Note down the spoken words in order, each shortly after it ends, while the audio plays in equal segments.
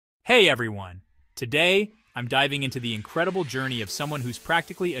Hey everyone! Today, I'm diving into the incredible journey of someone who's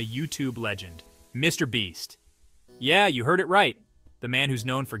practically a YouTube legend, MrBeast. Yeah, you heard it right. The man who's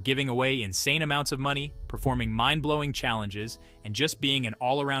known for giving away insane amounts of money, performing mind-blowing challenges, and just being an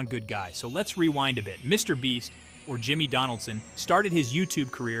all-around good guy. So let's rewind a bit. MrBeast, or Jimmy Donaldson, started his YouTube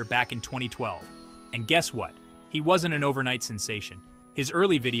career back in 2012. And guess what? He wasn't an overnight sensation. His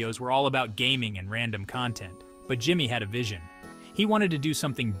early videos were all about gaming and random content. But Jimmy had a vision. He wanted to do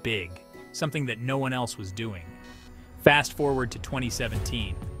something big, something that no one else was doing. Fast forward to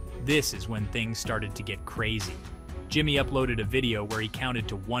 2017. This is when things started to get crazy. Jimmy uploaded a video where he counted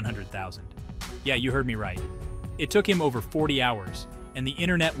to 100,000. Yeah, you heard me right. It took him over 40 hours, and the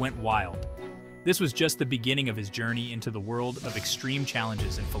internet went wild. This was just the beginning of his journey into the world of extreme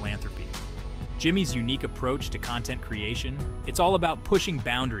challenges and philanthropy. Jimmy's unique approach to content creation, it's all about pushing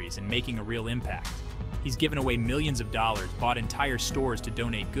boundaries and making a real impact. He's given away millions of dollars, bought entire stores to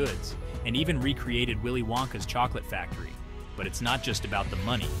donate goods, and even recreated Willy Wonka's chocolate factory. But it's not just about the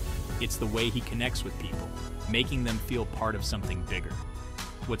money, it's the way he connects with people, making them feel part of something bigger.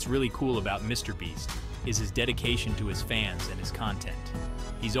 What's really cool about MrBeast is his dedication to his fans and his content.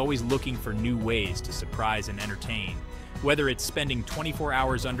 He's always looking for new ways to surprise and entertain, whether it's spending 24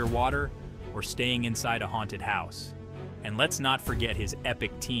 hours underwater or staying inside a haunted house. And let's not forget his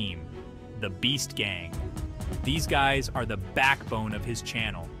epic team, the Beast Gang. These guys are the backbone of his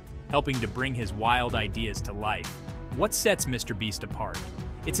channel, helping to bring his wild ideas to life. What sets MrBeast apart?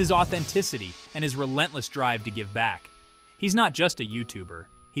 It's his authenticity and his relentless drive to give back. He's not just a YouTuber,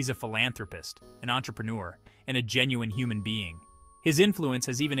 he's a philanthropist, an entrepreneur, and a genuine human being. His influence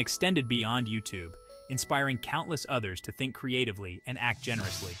has even extended beyond YouTube, inspiring countless others to think creatively and act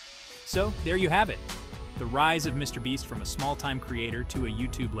generously. So, there you have it. The rise of MrBeast from a small-time creator to a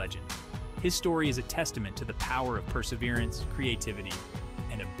YouTube legend. His story is a testament to the power of perseverance, creativity,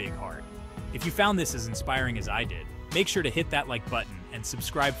 and a big heart. If you found this as inspiring as I did, make sure to hit that like button and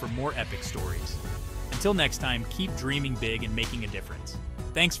subscribe for more epic stories. Until next time, keep dreaming big and making a difference.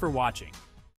 Thanks for watching.